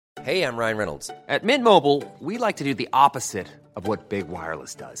Hey, I'm Ryan Reynolds. At Mint Mobile, we like to do the opposite of what Big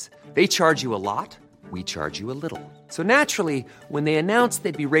Wireless does. They charge you a lot, we charge you a little. So naturally, when they announced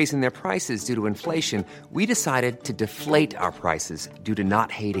they'd be raising their prices due to inflation, we decided to deflate our prices due to not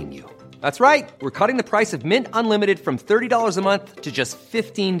hating you. That's right. We're cutting the price of Mint Unlimited from $30 a month to just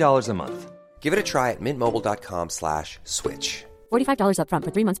 $15 a month. Give it a try at mintmobile.com/switch. $45 up front for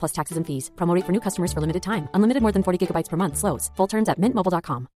 3 months plus taxes and fees. Promo rate for new customers for limited time. Unlimited more than 40 gigabytes per month. Slows full terms at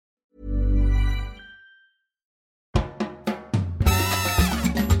mintmobile.com.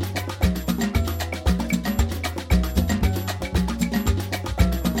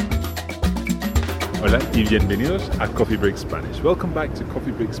 Hola y bienvenidos a Coffee Break Spanish. Welcome back to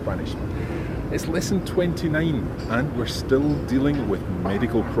Coffee Break Spanish. It's lesson 29 and we're still dealing with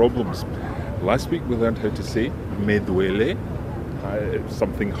medical problems. Last week we learned how to say me duele. If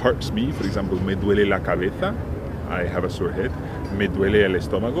something hurts me, for example, me duele la cabeza, I have a sore head, me duele el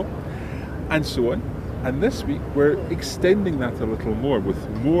estómago, and so on. And this week we're extending that a little more with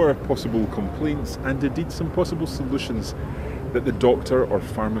more possible complaints and indeed some possible solutions that the doctor or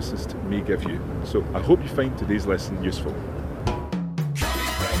pharmacist may give you. So I hope you find today's lesson useful.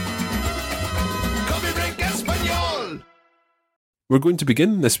 We're going to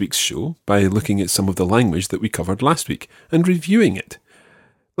begin this week's show by looking at some of the language that we covered last week and reviewing it.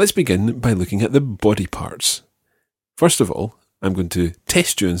 Let's begin by looking at the body parts. First of all, I'm going to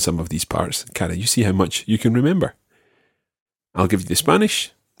test you in some of these parts. Cara, you see how much you can remember. I'll give you the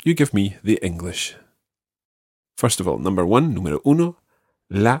Spanish, you give me the English. First of all, number one, número uno,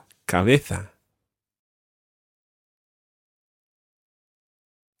 la cabeza.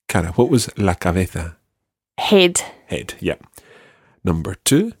 Cara, what was la cabeza? Head. Head, yeah. Number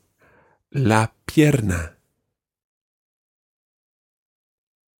two, la pierna.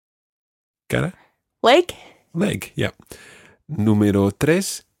 Cara? Leg. Leg, yeah. Número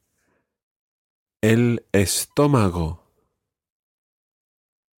tres, el estómago.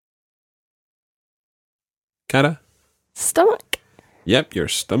 Cara? Stomach. Yep, your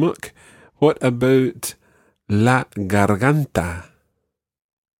stomach. What about la garganta?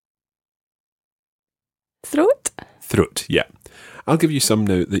 Throat. Throat, yeah. I'll give you some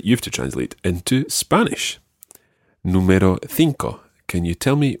now that you have to translate into Spanish. Número cinco. Can you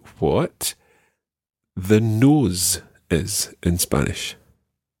tell me what the nose is in Spanish?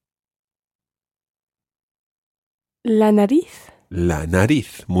 La nariz. La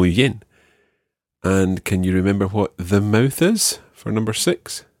nariz. Muy bien. And can you remember what the mouth is for number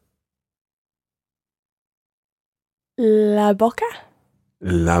six? La boca.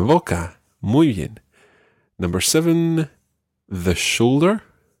 La boca. Muy bien. Number seven, the shoulder.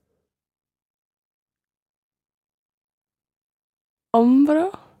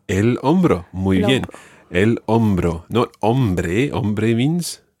 Hombro. El hombro. Muy El bien. hombro. El hombro. Not hombre. Hombre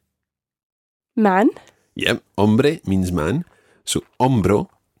means? Man. Yep. Hombre means man. So hombro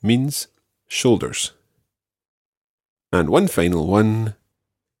means shoulders. And one final one.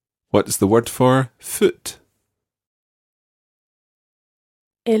 What's the word for foot?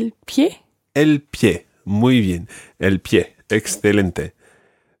 El pie. El pie. Muy bien. El pie. Excelente.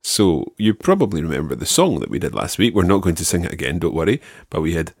 So you probably remember the song that we did last week. We're not going to sing it again, don't worry. But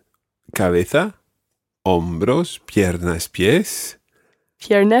we had cabeza, hombros, piernas, pies.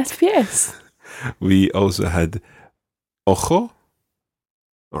 Piernas, pies. We also had ojo,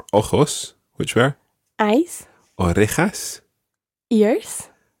 or ojos, which were Eyes. orejas, Ears.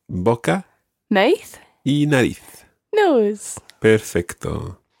 boca Mouth. y nariz. Nose.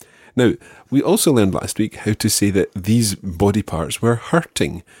 Perfecto. Now, we also learned last week how to say that these body parts were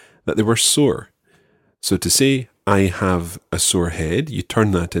hurting, that they were sore. So to say, I have a sore head, you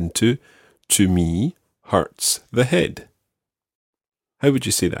turn that into, to me, hurts the head. How would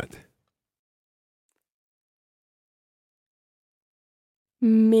you say that?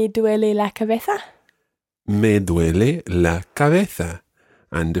 Me duele la cabeza. Me duele la cabeza.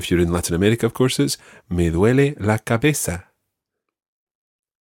 And if you're in Latin America, of course, it's me duele la cabeza.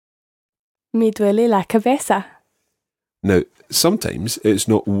 Me duele la cabeza. Now, sometimes it's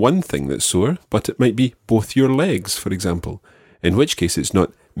not one thing that's sore, but it might be both your legs, for example. In which case it's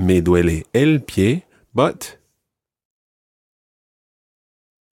not me duele el pie, but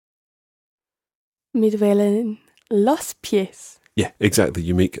Me duelen los pies. yeah, exactly.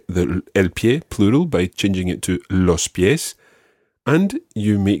 You make the el pie plural by changing it to los pies, and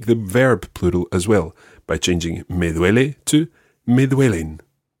you make the verb plural as well by changing me duele to me duelen.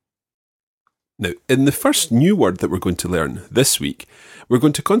 Now, in the first new word that we're going to learn this week, we're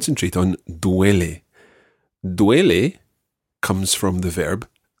going to concentrate on duele. Duele comes from the verb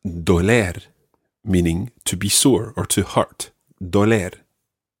doler, meaning to be sore or to hurt. Doler.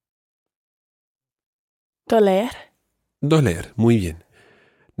 Doler. Doler, muy bien.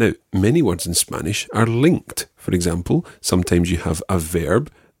 Now, many words in Spanish are linked. For example, sometimes you have a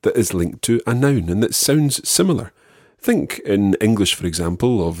verb that is linked to a noun and that sounds similar. Think in English, for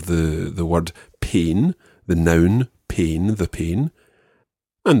example, of the word pain, the noun pain, the pain.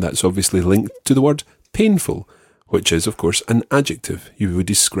 And that's obviously linked to the word painful, which is, of course, an adjective. You would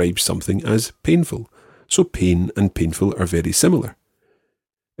describe something as painful. So pain and painful are very similar.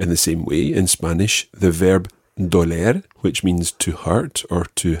 In the same way, in Spanish, the verb doler, which means to hurt or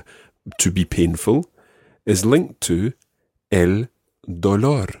to be painful, is linked to el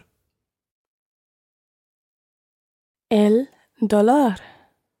dolor. El dolor.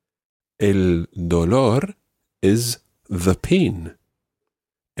 El dolor is the pain.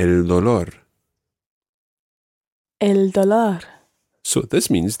 El dolor. El dolor. So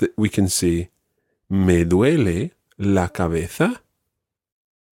this means that we can say, me duele la cabeza.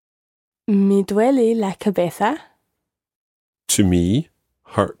 Me duele la cabeza. To me,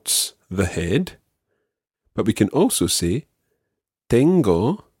 hurts the head. But we can also say,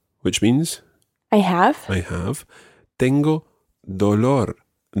 tengo, which means I have. Tengo dolor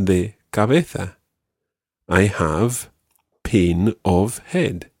de cabeza. I have pain of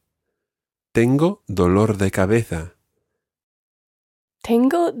head. Tengo dolor de cabeza.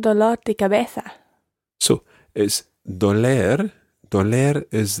 Tengo dolor de cabeza. So it's doler. Doler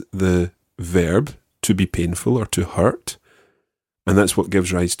is the verb to be painful or to hurt. And that's what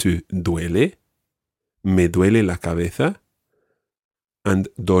gives rise to duele. Me duele la cabeza. And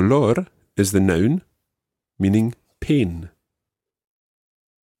dolor is the noun, meaning pain.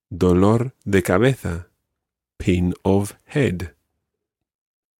 Dolor de cabeza, pain of head.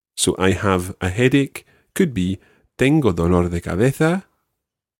 So I have a headache could be tengo dolor de cabeza.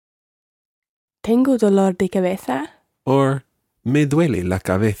 Tengo dolor de cabeza. Or me duele la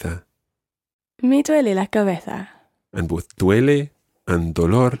cabeza. Me duele la cabeza. And both duele and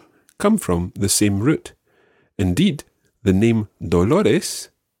dolor come from the same root. Indeed, the name Dolores,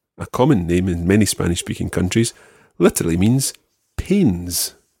 a common name in many Spanish-speaking countries, literally means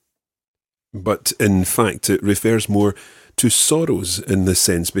pains. But in fact, it refers more to sorrows in this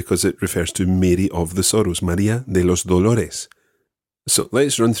sense because it refers to Mary of the Sorrows, María de los Dolores. So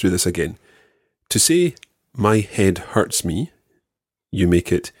let's run through this again. To say, my head hurts me, you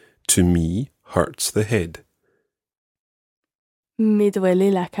make it, to me hurts the head. Me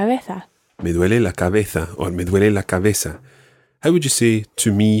duele la cabeza. Me duele la cabeza or me duele la cabeza. How would you say,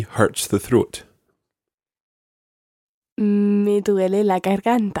 to me hurts the throat? Me duele la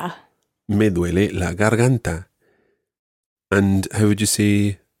garganta. Me duele la garganta. And how would you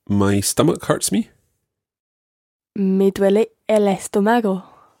say, my stomach hurts me? Me duele el estómago.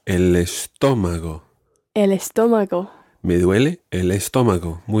 El estómago. El estómago. Me duele el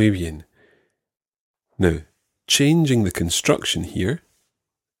estómago. Muy bien. Now, changing the construction here,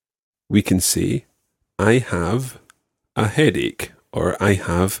 we can say, I have a headache, or I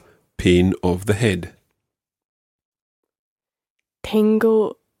have pain of the head.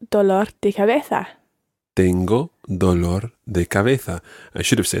 Tengo dolor de cabeza. Tengo dolor de cabeza. I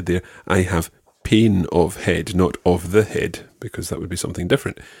should have said there, I have pain of head, not of the head, because that would be something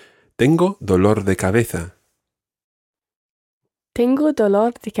different. Tengo dolor de cabeza. Tengo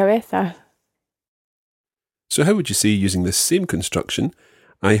dolor de cabeza. So how would you say, using the same construction,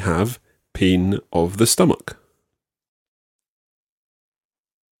 I have pain of the stomach?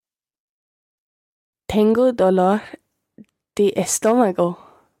 Tengo dolor de estómago.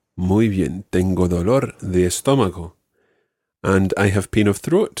 Muy bien, tengo dolor de estómago. And I have pain of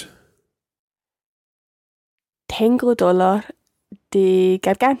throat. Tengo dolor de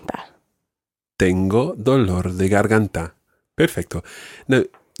garganta. Tengo dolor de garganta. Perfecto. Now,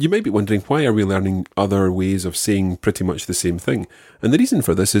 you might be wondering, why are we learning other ways of saying pretty much the same thing? And the reason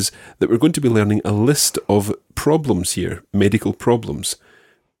for this is that we're going to be learning a list of problems here, medical problems.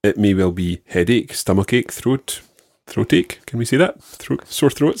 It may well be headache, stomachache, throatache. Can we say that?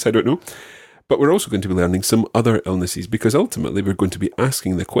 Sore throats? I don't know. But we're also going to be learning some other illnesses because ultimately we're going to be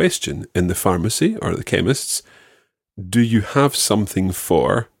asking the question in the pharmacy or the chemists, do you have something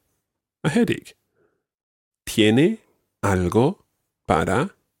for a headache? ¿Tiene algo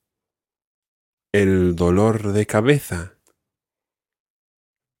para el dolor de cabeza?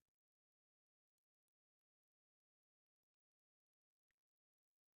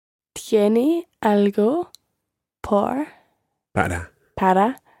 ¿Tiene algo para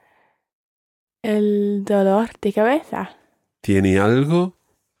el dolor de cabeza? ¿Tiene algo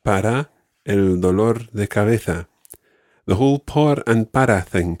para el dolor de cabeza? The whole por and para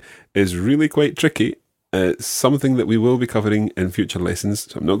thing is really quite tricky, something that we will be covering in future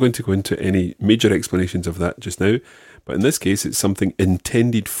lessons. So I'm not going to go into any major explanations of that just now. But in this case, it's something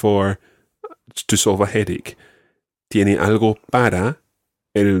intended to solve a headache. Tiene algo para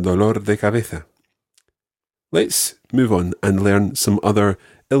el dolor de cabeza. Let's move on and learn some other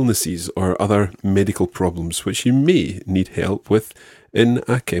illnesses or other medical problems which you may need help with in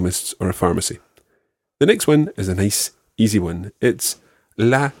a chemist's or a pharmacy. The next one is a nice, easy one. It's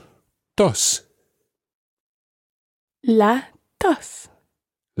la tos. La tos.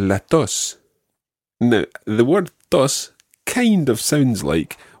 La tos. Now, the word tos kind of sounds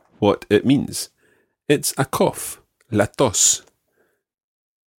like what it means. It's a cough. La tos.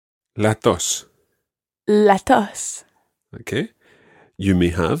 La tos. La tos. Okay. You may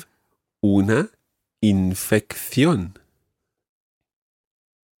have una infección.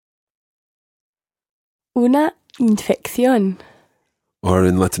 Una infección. Or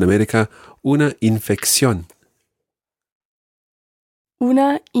in Latin America, una infección.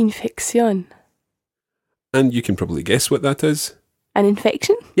 Una infección. And you can probably guess what that is. An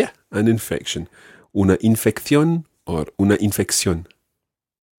infection? Yeah, an infection. Una infección or una infección.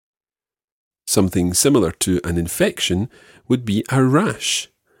 Something similar to an infection would be a rash.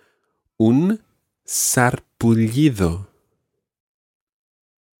 Un sarpullido.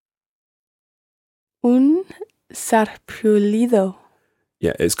 Un sarpullido.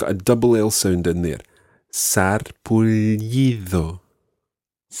 Yeah, it's got a double L sound in there. Sarpullido.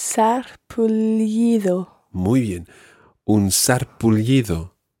 Sarpullido. Muy bien. Un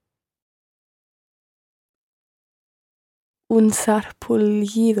sarpullido. Un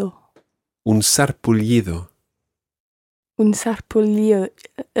sarpullido. Un sarpullido. Un sarpullido.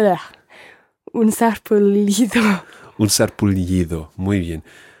 Un sarpullido. Un sarpullido. Muy bien.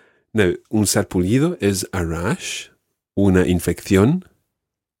 Now, un sarpullido is a rash, una infección,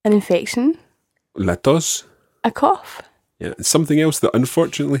 An infection. la tos. A cough. Yeah, something else that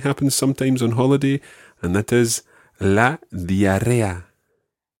unfortunately happens sometimes on holiday, and that is la diarrea.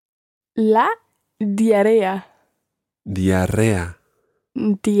 La diarrea. Diarrea.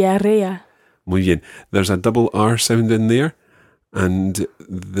 Diarrea. Muy bien. There's a double R sound in there, and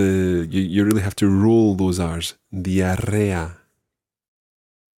you really have to roll those R's. Diarrea.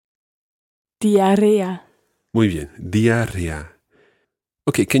 Diarrea. Muy bien. Diarrea.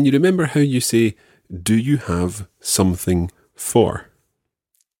 Okay, can you remember how you say, do you have something for?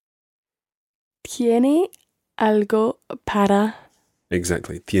 Tiene algo para.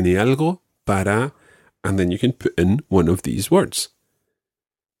 Exactly. Tiene algo para, and then you can put in one of these words.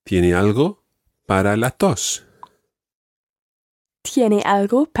 Tiene algo para la tos. Tiene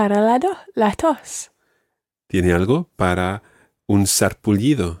algo para la tos. Tiene algo para un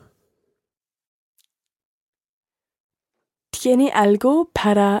sarpullido. Tiene algo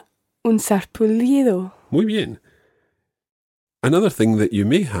para un sarpullido. Muy bien. Another thing that you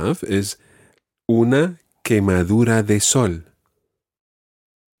may have is una quemadura de sol.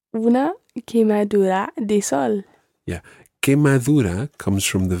 Una quemadura de sol. Yeah. Quemadura comes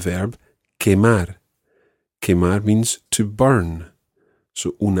from the verb quemar. Quemar means to burn.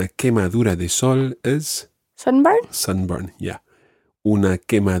 So una quemadura de sol is Sunburn? sunburn. Yeah. Una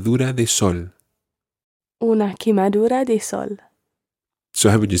quemadura de sol. Una quemadura de sol.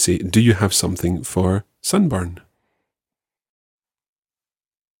 So how would you say, do you have something for sunburn?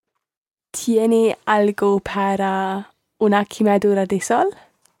 ¿Tiene algo para una quemadura de sol?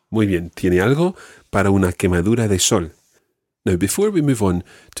 Muy bien. Tiene algo para una quemadura de sol. Now, before we move on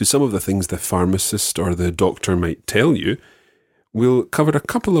to some of the things the pharmacist or the doctor might tell you, we'll cover a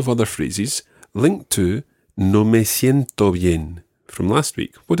couple of other phrases linked to no me siento bien from last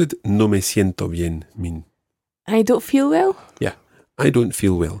week. What did no me siento bien mean? I don't feel well. Yeah, I don't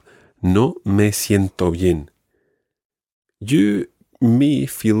feel well. No me siento bien. You may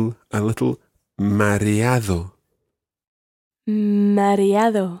feel a little mareado.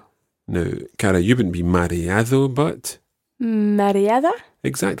 Mareado. Now, Cara, you wouldn't be mareado, but... Mareada?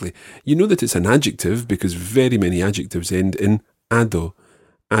 Exactly. You know that it's an adjective because very many adjectives end in ado.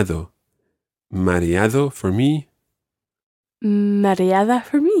 Ado. Mareado for me. Mareada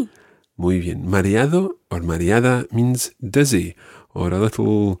for me. Muy bien. Mareado or mareada means dizzy or a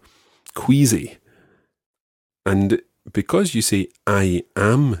little queasy. And because you say, I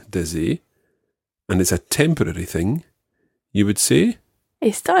am dizzy, and it's a temporary thing, you would say,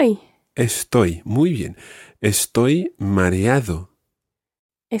 Estoy. estoy. Muy bien. Estoy mareado.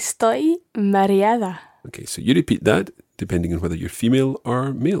 Estoy mareada. Okay, so you repeat that depending on whether you're female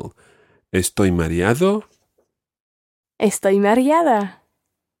or male. Estoy mareado. Estoy mareada.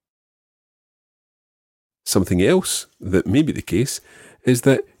 Something else that may be the case is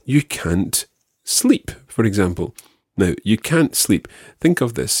that you can't sleep, for example. Now, you can't sleep. Think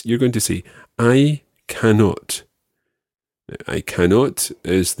of this. You're going to say, I cannot. Now, I cannot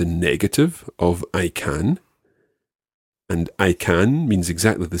is the negative of I can. And I can means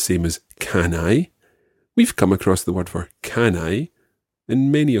exactly the same as can I. We've come across the word for can I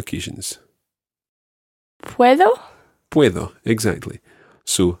in many occasions. ¿Puedo? Puedo, exactly.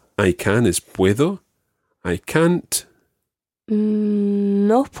 So, I can is puedo. I can't.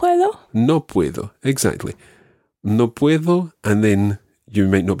 No puedo. No puedo, exactly. No puedo, and then you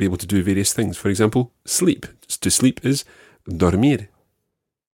might not be able to do various things. For example, sleep. To sleep is dormir.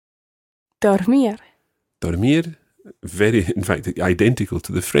 Dormir. Dormir, in fact, identical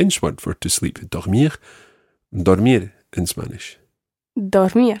to the French word for to sleep. Dormir, dormir in Spanish.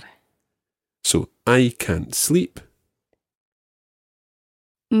 Dormir. So, I can't sleep.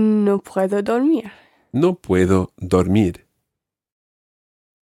 No puedo dormir. No puedo dormir.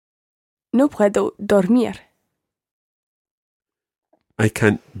 No puedo dormir. I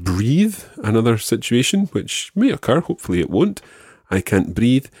can't breathe, another situation which may occur, hopefully it won't. I can't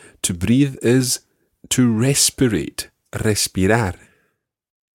breathe. To breathe is to respirate. Respirar.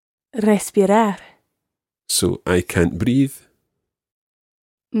 Respirar. So, I can't breathe.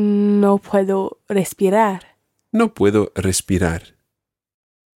 No puedo respirar. No puedo respirar.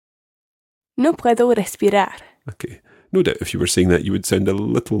 No puedo respirar. Okay. No doubt if you were saying that, you would sound a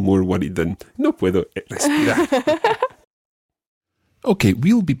little more worried than no puedo respirar. Okay,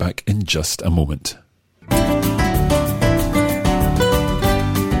 we'll be back in just a moment.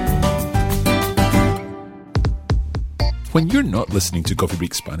 When you're not listening to Coffee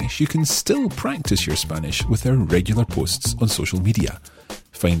Break Spanish, you can still practice your Spanish with our regular posts on social media.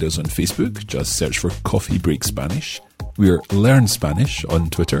 Find us on Facebook, just search for Coffee Break Spanish. We're Learn Spanish on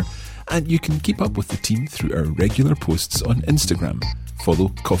Twitter, and you can keep up with the team through our regular posts on Instagram. Follow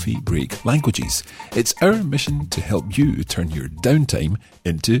Coffee Break Languages. It's our mission to help you turn your downtime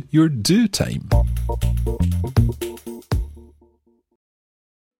into your do time.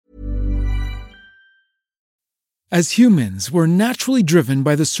 As humans, we're naturally driven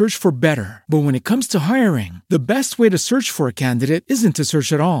by the search for better. But when it comes to hiring, the best way to search for a candidate isn't to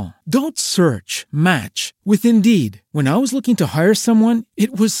search at all. Don't search, match with Indeed. When I was looking to hire someone,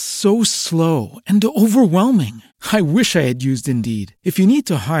 it was so slow and overwhelming. I wish I had used Indeed. If you need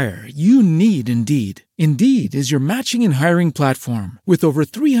to hire, you need Indeed. Indeed is your matching and hiring platform with over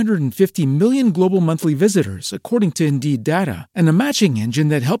 350 million global monthly visitors, according to Indeed data, and a matching engine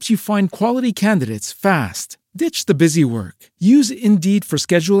that helps you find quality candidates fast. Ditch the busy work. Use Indeed for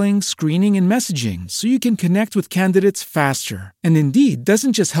scheduling, screening, and messaging so you can connect with candidates faster. And Indeed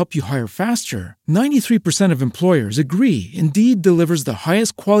doesn't just help you hire faster. 93% of employers agree Indeed delivers the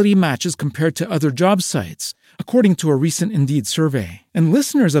highest quality matches compared to other job sites, according to a recent Indeed survey. And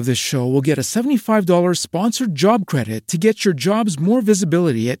listeners of this show will get a $75 sponsored job credit to get your jobs more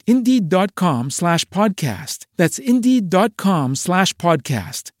visibility at Indeed.com/podcast. That's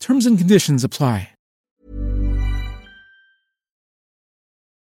Indeed.com/podcast. Terms and conditions apply.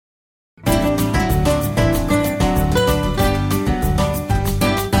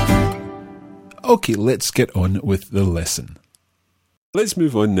 Okay, let's get on with the lesson. Let's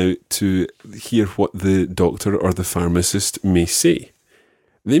move on now to hear what the doctor or the pharmacist may say.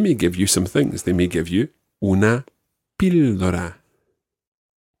 They may give you some things. They may give you una píldora.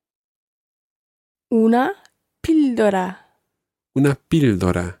 Una píldora. Una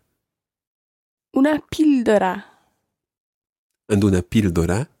píldora. Una píldora. And una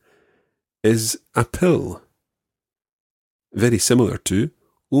píldora is a pill. Very similar to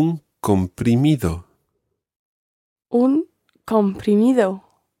un comprimido. Un comprimido.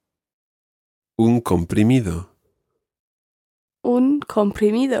 Un comprimido. Un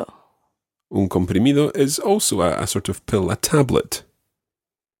comprimido. Un comprimido is also a sort of pill, a tablet.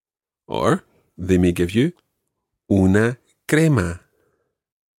 Or they may give you una crema.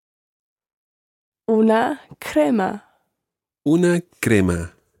 Una crema. Una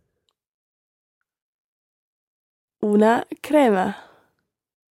crema. Una crema.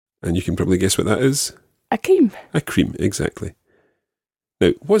 And you can probably guess what that is. A cream. A cream, exactly.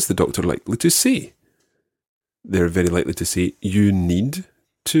 Now, what's the doctor likely to say? They're very likely to say, you need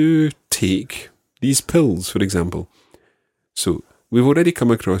to take these pills, for example. So, we've already come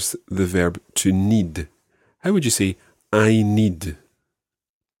across the verb to need. How would you say, I need?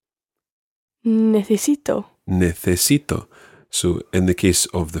 Necesito. Necesito. So, in the case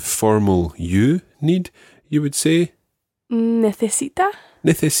of the formal you need, you would say Necesita.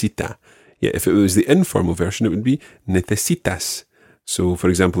 necesita. Yeah, if it was the informal version, it would be necesitas. So, for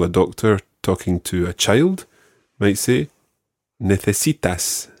example, a doctor talking to a child might say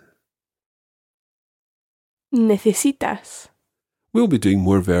necesitas. Necesitas. We'll be doing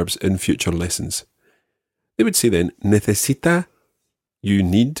more verbs in future lessons. They would say then, necesita, you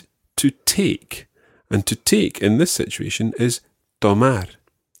need to take. And to take in this situation is tomar.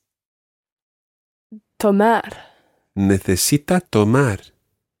 Tomar. Necesita tomar.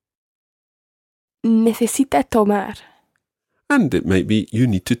 Necesita tomar. And it might be, you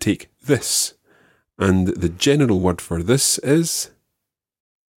need to take this. And the general word for this is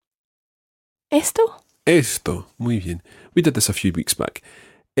Esto. esto. Muy bien. We did this a few weeks back.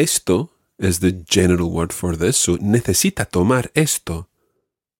 Esto is the general word for this, so necesita tomar esto.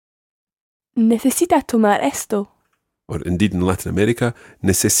 Necesita tomar esto. Or indeed in Latin America,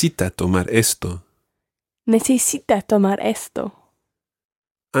 necesita tomar esto. Necesita tomar esto.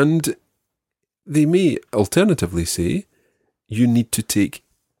 And they may alternatively say, you need to take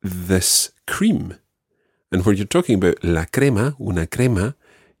this cream. And when you're talking about la crema, una crema,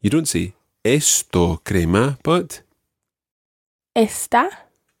 you don't say esto crema, but Esta.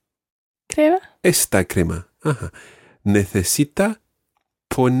 Crema. esta crema. Ajá. Necesita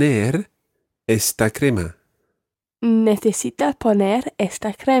poner esta crema. Necesita poner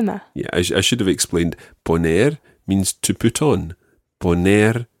esta crema. Yeah, I should have explained. Poner means to put on.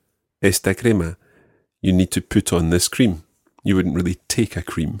 Poner esta crema. You need to put on this cream. You wouldn't really take a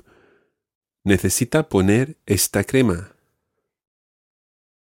cream. Necesita poner esta crema.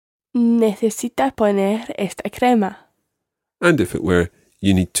 Necesita poner esta crema. And if it were,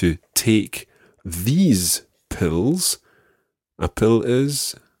 you need to take these pills. A pill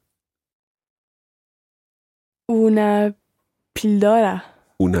is Una píldora.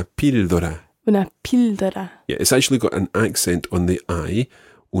 una píldora. Una píldora. Yeah, it's actually got an accent on the I.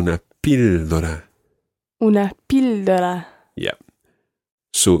 Una píldora. Una píldora. Yeah.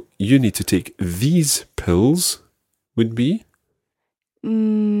 So you need to take these pills would be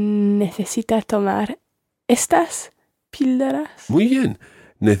Necesita tomar estas píldoras. muy bien.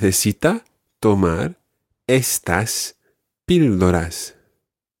 Necesita tomar estas píldoras.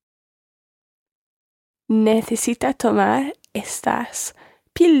 Necesita tomar estas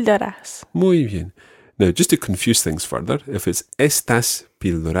píldoras. Muy bien. Now, just to confuse things further, if it's estas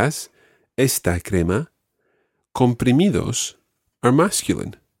píldoras, esta crema, comprimidos are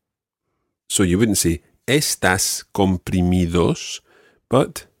masculine. So you wouldn't say estas comprimidos,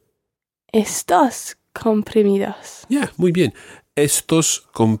 but Estos comprimidos. yeah, muy bien. Estos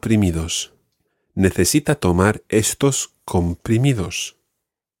comprimidos. Necesita tomar estos comprimidos.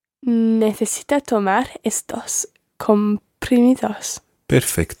 Necesita tomar estos comprimidos.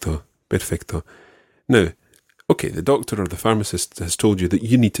 Perfecto, perfecto. Now, okay, the doctor or the pharmacist has told you that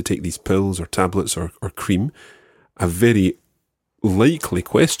you need to take these pills or tablets or cream. A very likely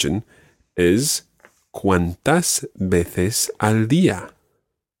question is, ¿cuántas veces al día?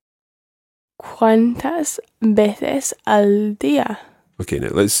 ¿Cuántas veces al día? Okay, now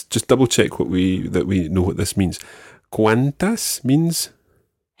let's just double check that we know what this means. ¿Cuántas means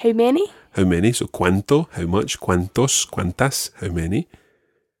How many? how many? So cuánto, how much, cuántos, cuántas, how many.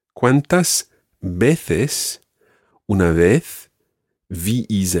 ¿Cuántas veces, una vez,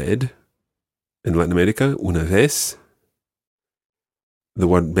 V-E-Z, in Latin America, una vez. The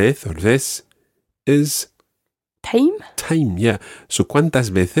word vez or vez is Time? time, yeah. So cuántas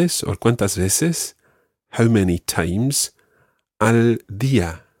veces or cuántas veces, how many times, al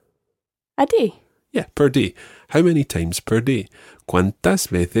día. A day. Yeah, per day. How many times per day? ¿Cuántas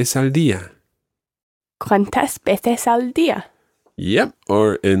veces al día? ¿Cuántas veces al día? Yep,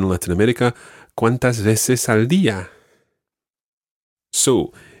 or in Latin America, ¿cuántas veces al día?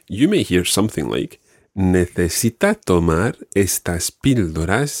 So, you may hear something like, necesita tomar estas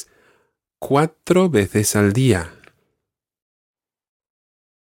píldoras 4 veces al día.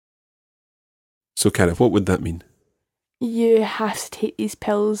 So, Cara, what would that mean? You have to take these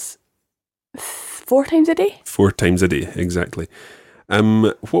pills 4 times a day? 4 times a day, exactly.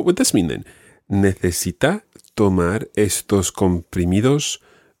 What would this mean then? Necesita tomar estos comprimidos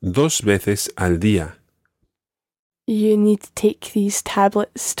 2 veces al día. You need to take these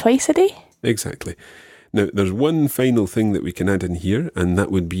tablets twice a day? Exactly. Now, there's one final thing that we can add in here, and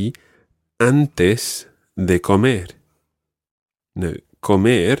that would be antes de comer. Now,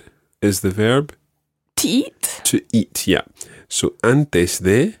 comer is the verb To eat? to eat, yeah. So, antes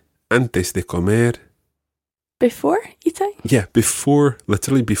de comer. Before eating? Yeah, before,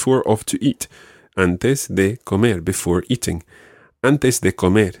 literally before of to eat. Antes de comer, before eating. Antes de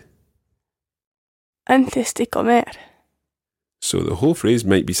comer. Antes de comer. So the whole phrase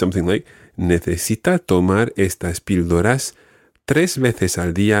might be something like, necesita tomar estas píldoras 3 veces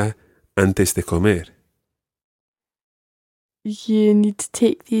al día antes de comer. you need to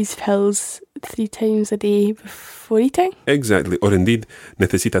take these pills 3 times a day before eating. Exactly. Or indeed,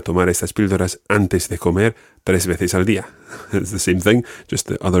 necesita tomar estas píldoras antes de comer 3 veces al día. It's the same thing, just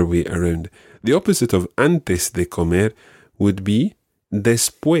the other way around. The opposite of antes de comer would be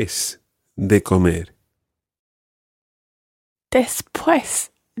después de comer. Después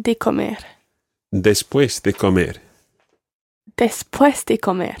de comer. Después de comer. Después de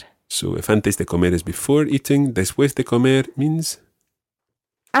comer. So if antes de comer is before eating, después de comer means?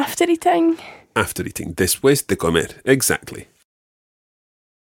 After eating. After eating. Después de comer. Exactly.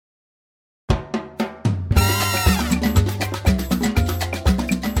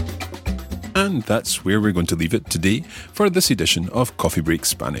 And that's where we're going to leave it today for this edition of Coffee Break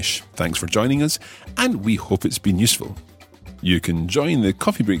Spanish. Thanks for joining us, and we hope it's been useful. You can join the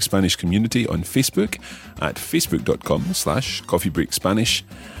Coffee Break Spanish community on Facebook at facebook.com/coffeebreakspanish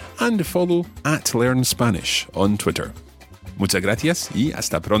and follow @LearnSpanish on Twitter. Muchas gracias y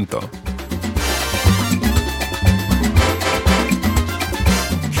hasta pronto.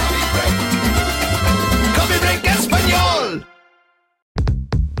 Coffee Break Español.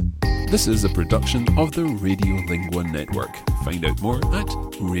 This is a production of the Radiolingua Network. Find out more at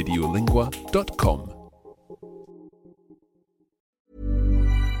radiolingua.com.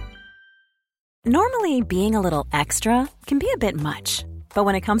 Normally, being a little extra can be a bit much, but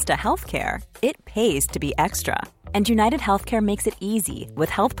when it comes to healthcare, it pays to be extra. And United Healthcare makes it easy with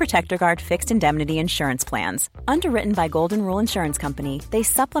Health Protector Guard fixed indemnity insurance plans. Underwritten by Golden Rule Insurance Company, they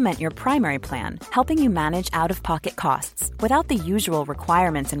supplement your primary plan, helping you manage out-of-pocket costs without the usual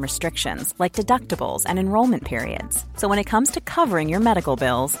requirements and restrictions like deductibles and enrollment periods. So when it comes to covering your medical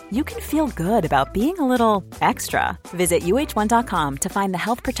bills, you can feel good about being a little extra. Visit uh1.com to find the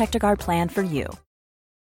Health Protector Guard plan for you.